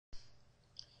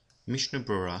Mishnah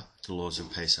Berurah, the laws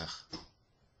of Pesach.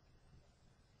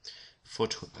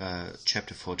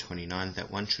 Chapter 429, that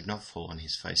one should not fall on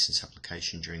his face in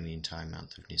supplication during the entire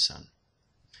month of Nisan.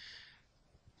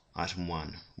 Item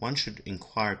 1. One should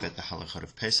inquire about the halakha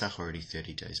of Pesach already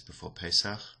 30 days before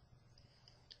Pesach.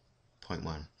 Point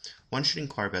 1. One should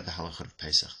inquire about the halakha of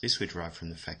Pesach. This we derive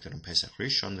from the fact that on Pesach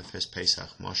Rishon, the first Pesach,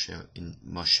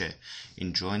 Moshe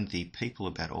enjoined the people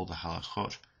about all the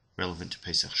halachot relevant to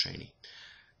Pesach Sheni.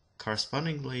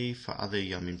 Correspondingly, for other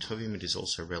Yomim Tovim, it is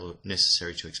also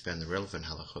necessary to expand the relevant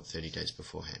halachot 30 days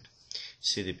beforehand.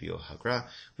 See the Biur Hagra,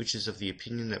 which is of the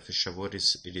opinion that for Shavuot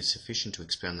it is sufficient to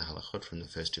expand the halachot from the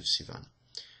 1st of Sivan.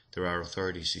 There are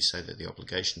authorities who say that the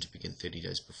obligation to begin 30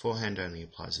 days beforehand only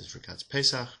applies as regards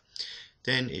Pesach.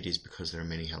 Then it is because there are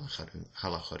many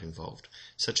halachot involved,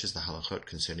 such as the halachot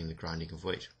concerning the grinding of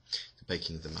wheat, the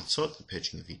baking of the matzot, the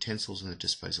purging of utensils, and the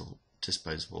disposal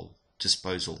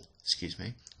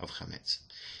of chametz.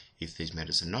 If these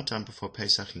matters are not done before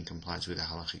Pesach in compliance with the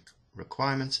halachic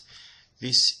requirements,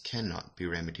 this cannot be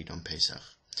remedied on Pesach.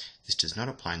 This does not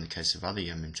apply in the case of other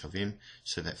Yomim Tovim,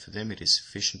 so that for them it is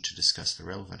sufficient to discuss the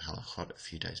relevant halachot a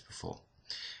few days before.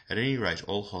 At any rate,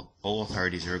 all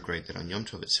authorities are agreed that on Yom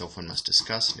Tov itself one must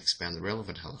discuss and expand the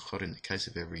relevant halachot in the case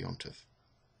of every Yom Tov.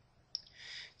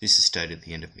 This is stated at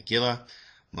the end of Megillah.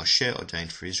 Moshe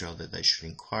ordained for Israel that they should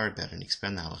inquire about and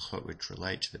expand the halachot which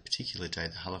relate to the particular day,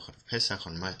 the halachot of Pesach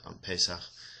on Pesach,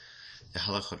 the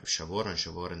halachot of Shavuot on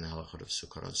Shavuot, and the halachot of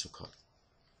Sukkot on Sukkot.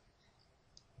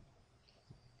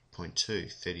 Point 2.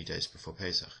 30 days before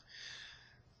Pesach.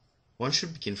 One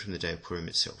should begin from the day of Purim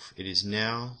itself. It is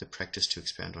now the practice to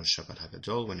expound on Shabbat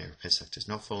HaGadol whenever Pesach does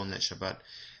not fall on that Shabbat,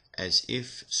 as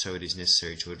if so it is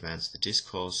necessary to advance the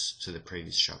discourse to the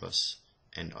previous Shabbos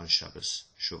and on Shabbos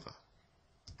Shuvah.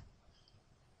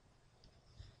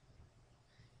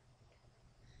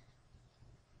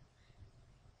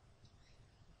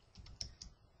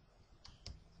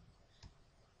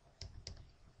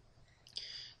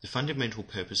 The fundamental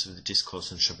purpose of the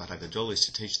discourse on Shabbat HaGadol is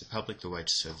to teach the public the way to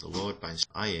serve the Lord,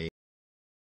 i.e.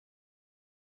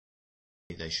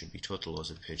 they should be taught the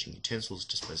laws of purging utensils,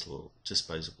 disposal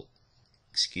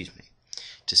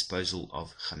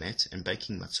of chametz, and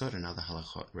baking matzot and other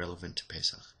halachot relevant to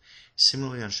Pesach.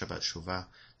 Similarly, on Shabbat Shuvah,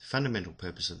 the fundamental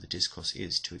purpose of the discourse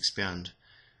is to expound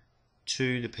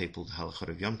to the people the halachot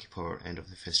of Yom Kippur and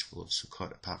of the festival of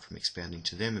Sukkot, apart from expounding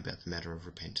to them about the matter of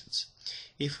repentance.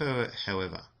 If,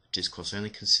 however, discourse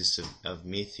only consists of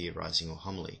mere theorizing or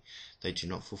homily, they do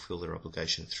not fulfill their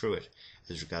obligation through it,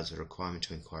 as regards the requirement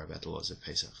to inquire about the laws of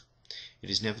Pesach. It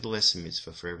is nevertheless a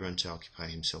mitzvah for everyone to occupy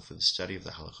himself with the study of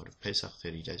the halachot of Pesach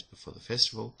 30 days before the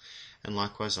festival, and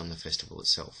likewise on the festival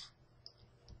itself.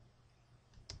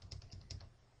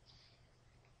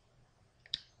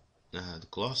 The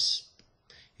gloss.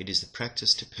 It is the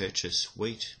practice to purchase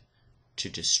wheat to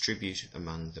distribute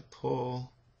among the poor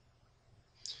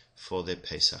for their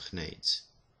Pesach needs.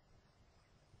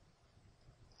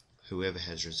 Whoever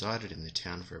has resided in the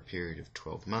town for a period of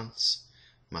 12 months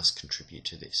must contribute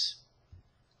to this.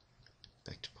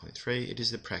 Back to point 3. It is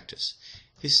the practice.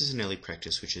 This is an early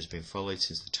practice which has been followed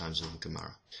since the times of the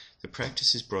Gemara. The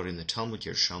practice is brought in the Talmud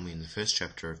Yerushalmi in the first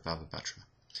chapter of Bava Batra.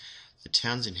 The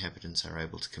town's inhabitants are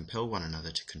able to compel one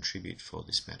another to contribute for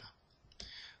this matter.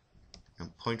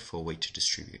 And point 4. Wheat to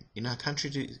distribute. In our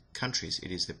countries,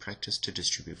 it is the practice to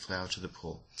distribute flour to the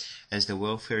poor, as their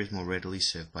welfare is more readily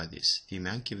served by this. The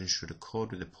amount given should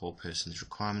accord with the poor person's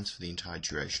requirements for the entire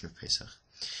duration of Pesach.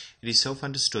 It is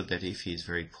self-understood that if he is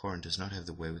very poor and does not have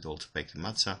the wherewithal to bake the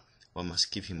matzah, one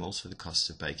must give him also the costs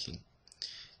of baking.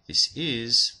 This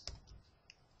is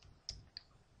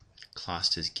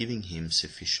classed as giving him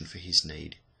sufficient for his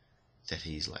need that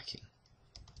he is lacking.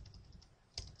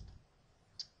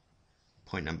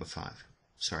 Note number 5.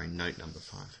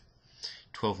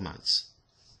 12 months.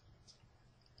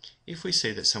 If we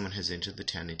see that someone has entered the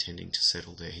town intending to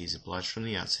settle there, he is obliged from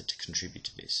the outset to contribute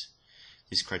to this.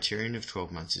 This criterion of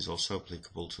 12 months is also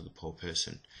applicable to the poor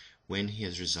person. When he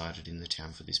has resided in the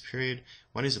town for this period,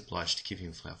 one is obliged to give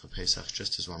him flour for Pesach,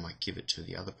 just as one might give it to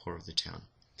the other poor of the town.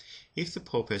 If the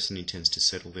poor person intends to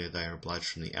settle there, they are obliged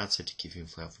from the outset to give him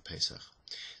flour for Pesach.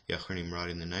 The Acharonim write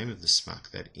in the name of the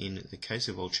Smak that in the case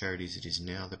of all charities it is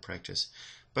now the practice,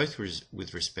 both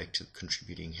with respect to the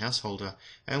contributing householder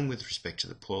and with respect to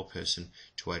the poor person,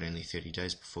 to wait only 30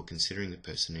 days before considering the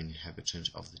person an inhabitant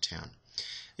of the town.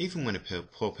 Even when a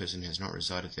poor person has not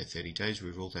resided there 30 days,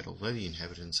 we rule that although the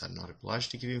inhabitants are not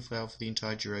obliged to give him flour for the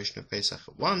entire duration of Pesach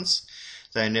at once,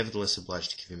 they are nevertheless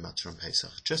obliged to give him matzah on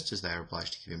Pesach, just as they are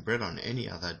obliged to give him bread on any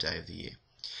other day of the year.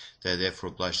 They are therefore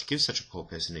obliged to give such a poor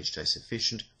person each day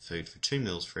sufficient food for 2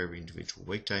 meals for every individual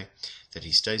weekday that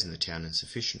he stays in the town, and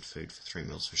sufficient food for 3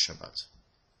 meals for Shabbat.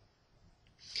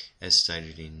 As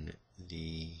stated in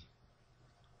the...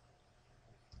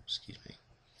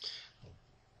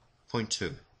 Point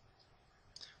 2.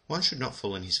 One should not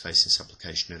fall on his face in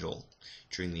supplication at all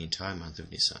during the entire month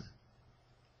of Nisan.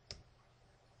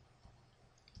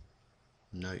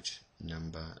 Note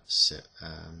number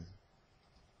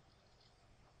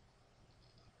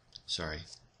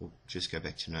we'll just go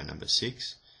back to note number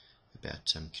 6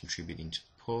 about contributing to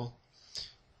the poor.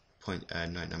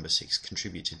 Note number 6,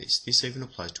 contribute to this. This even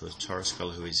applies to a Torah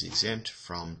scholar who is exempt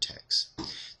from tax.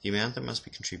 The amount that must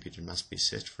be contributed must be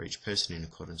assessed for each person in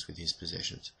accordance with his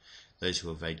possessions. Those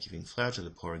who evade giving flour to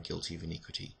the poor are guilty of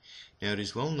iniquity. Now it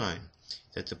is well known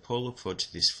that the poor look forward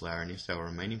to this flour, and if they will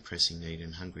remain in pressing need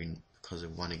and hungry because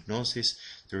of one ignores this,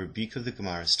 the rebuke of the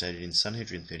Gemara stated in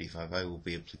Sanhedrin 35a will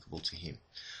be applicable to him.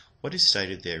 What is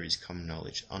stated there is common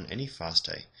knowledge. On any fast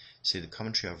day, see the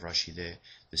commentary of Rashi there,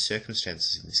 the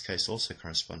circumstances in this case also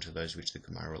correspond to those which the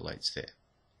Gemara relates there.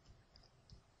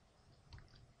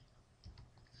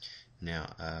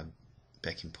 Now,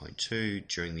 back in point 2,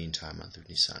 during the entire month of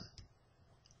Nisan.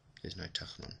 There's no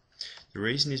tachnon. The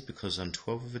reason is because on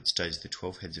 12 of its days the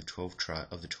 12 heads of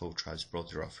the 12 tribes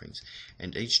brought their offerings,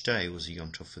 and each day was a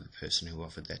Yom Tov for the person who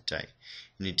offered that day.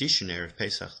 In addition, Erev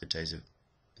Pesach, the days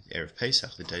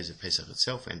of Pesach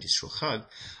itself, and Yisrael Chag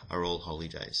are all holy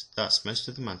days. Thus, most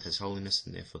of the month has holiness,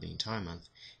 and therefore the entire month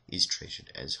is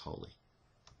treated as holy.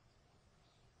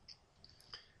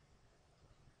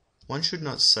 One should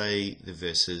not say the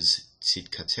verses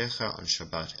Tzidkatecha on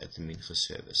Shabbat at the Mincha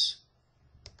service.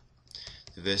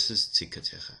 The verses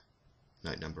Tzidkatecha.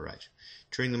 Note number 8.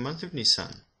 During the month of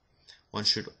Nisan, one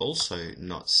should also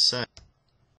not say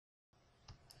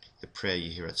the prayer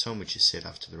Yehiratzon, which is said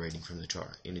after the reading from the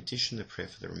Torah. In addition, the prayer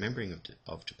for the remembering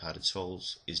of departed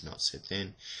souls is not said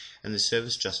then, and the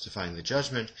service justifying the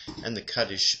judgment and the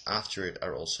Kaddish after it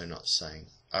are also not said.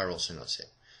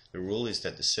 The rule is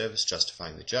that the service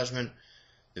justifying the judgment,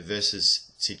 the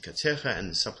verses Tzidkatecha and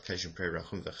the supplication prayer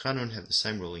Rachum v'Chanon have the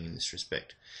same ruling in this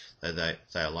respect, though they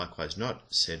are likewise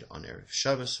not said on Erev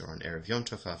Shabbos or on Erev Yom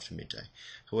Tov after midday.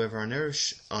 However, on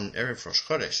Erev Rosh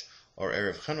Chodesh or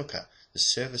Erev Chanukah, the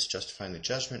service justifying the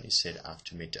judgment is said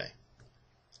after midday.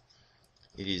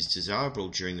 It is desirable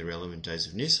during the relevant days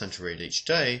of Nisan to read each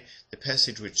day the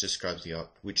passage which describes the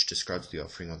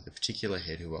offering of the particular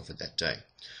head who offered that day.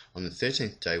 On the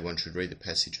 13th day, one should read the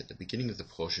passage at the beginning of the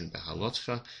portion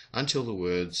Behalotcha until the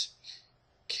words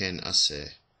Ken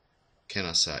Aseh et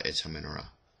HaMenorah.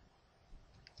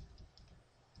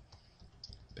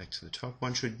 Back to the top.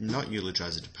 One should not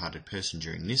eulogize a departed person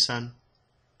during Nisan.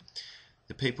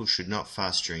 The people should not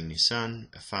fast during Nisan,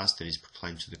 a fast that is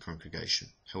proclaimed to the congregation.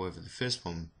 However, the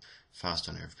firstborn fast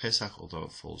on Erev Pesach, although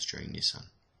it falls during Nisan.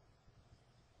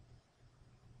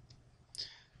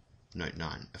 Note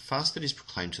 9. A fast that is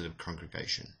proclaimed to the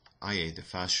congregation, i.e. the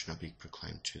fast should not be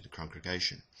proclaimed to the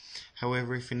congregation.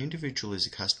 However, if an individual is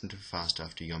accustomed to fast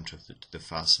after Yom Tov, the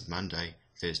fasts of Monday,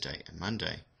 Thursday and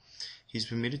Monday, he is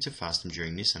permitted to fast them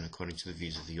during Nisan according to the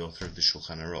views of the author of the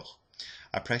Shulchan Aruch.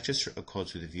 Our practice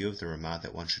accords with the view of the Ramah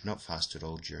that one should not fast at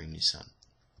all during Nisan.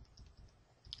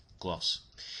 Gloss.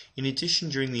 In addition,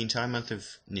 during the entire month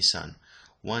of Nisan,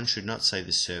 one should not say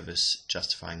the service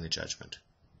justifying the judgment.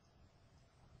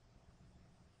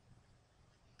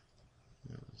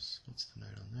 What's the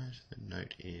note on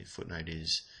that? The footnote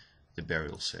is the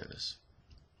burial service.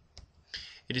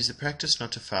 It is the practice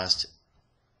not to fast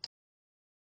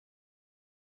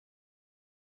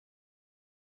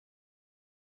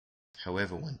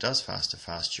However, one does fast a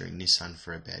fast during Nisan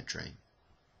for a bad dream.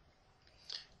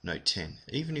 Note 10.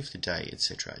 Even if the day,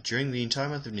 etc. during the entire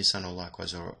month of Nisan or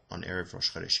likewise on Erev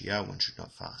Rosh Chodesh Iyar, one should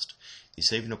not fast.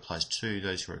 This even applies to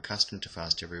those who are accustomed to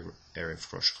fast every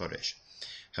Erev Rosh Chodesh.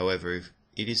 However,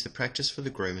 it is the practice for the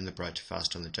groom and the bride to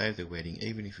fast on the day of their wedding,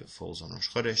 even if it falls on Rosh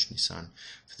Chodesh Nisan,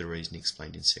 for the reason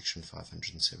explained in section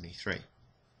 573.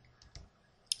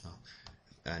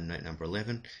 Note number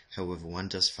 11. However, one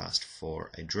does fast for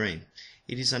a dream.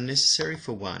 It is unnecessary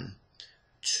for one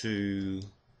to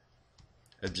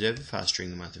observe a fast during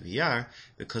the month of Iyar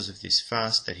because of this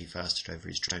fast that he fasted over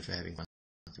his dream for having the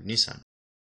month of Nisan.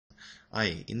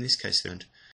 I.e., in this case, they don't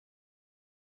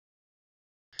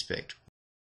respect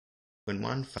when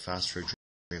one fasts for a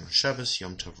dream on Shabbos,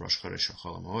 Yom Tov, Rosh Chodesh, or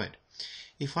Chol HaMoed.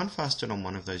 If one fasted on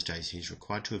one of those days, he is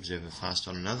required to observe a fast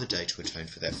on another day to atone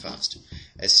for that fast,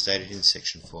 as stated in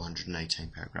section 418,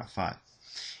 paragraph 5.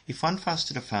 If one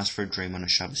fasted a fast for a dream on a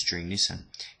Shabbos during Nisan,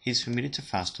 he is permitted to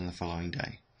fast on the following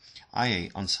day.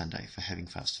 i.e. on Sunday, for having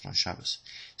fasted on Shabbos.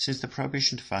 Since the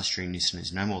prohibition to fast during Nisan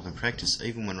is no more than practice,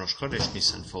 even when Rosh Chodesh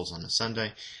Nisan falls on a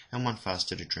Sunday, and one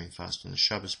fasted a dream fast on the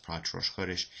Shabbos prior to Rosh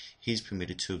Chodesh, he is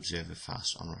permitted to observe a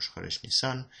fast on Rosh Chodesh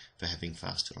Nisan for having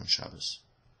fasted on Shabbos.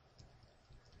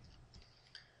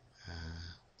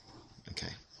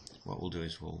 Okay, what we'll do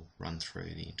is we'll run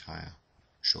through the entire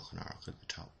Shulchan Aruch at the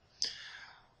top.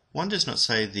 One does not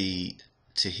say the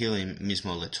Tehillim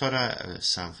Mizmor LeTorah, a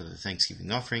psalm for the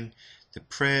Thanksgiving offering, the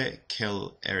prayer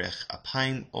Kel Orach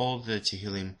Chayim, or the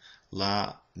Tehillim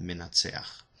La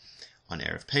Menatzeach on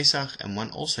Erev Pesach, and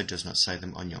one also does not say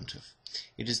them on Yom Tov.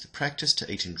 It is the practice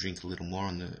to eat and drink a little more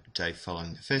on the day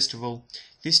following the festival.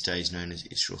 This day is known as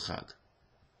Isrul Chag.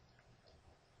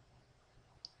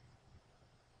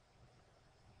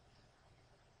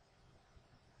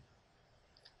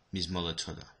 Mizmor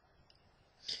LeTorah.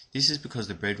 This is because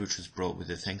the bread which was brought with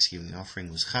the Thanksgiving offering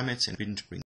was chametz, and forbidden to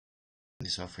bring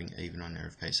this offering even on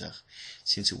Erev Pesach,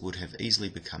 since it would have easily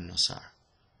become nosar.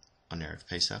 On Erev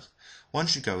Pesach, one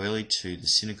should go early to the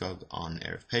synagogue on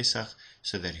Erev Pesach,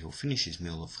 so that he will finish his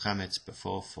meal of chametz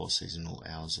before 4 seasonal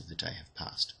hours of the day have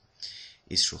passed.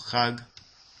 Isrul Chag,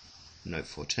 note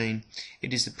 14,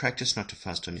 it is the practice not to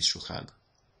fast on Isrul Chag.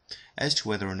 As to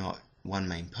whether or not one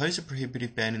may impose a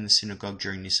prohibitive ban in the synagogue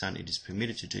during Nisan, it is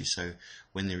permitted to do so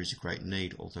when there is a great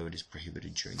need, although it is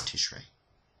prohibited during Tishrei.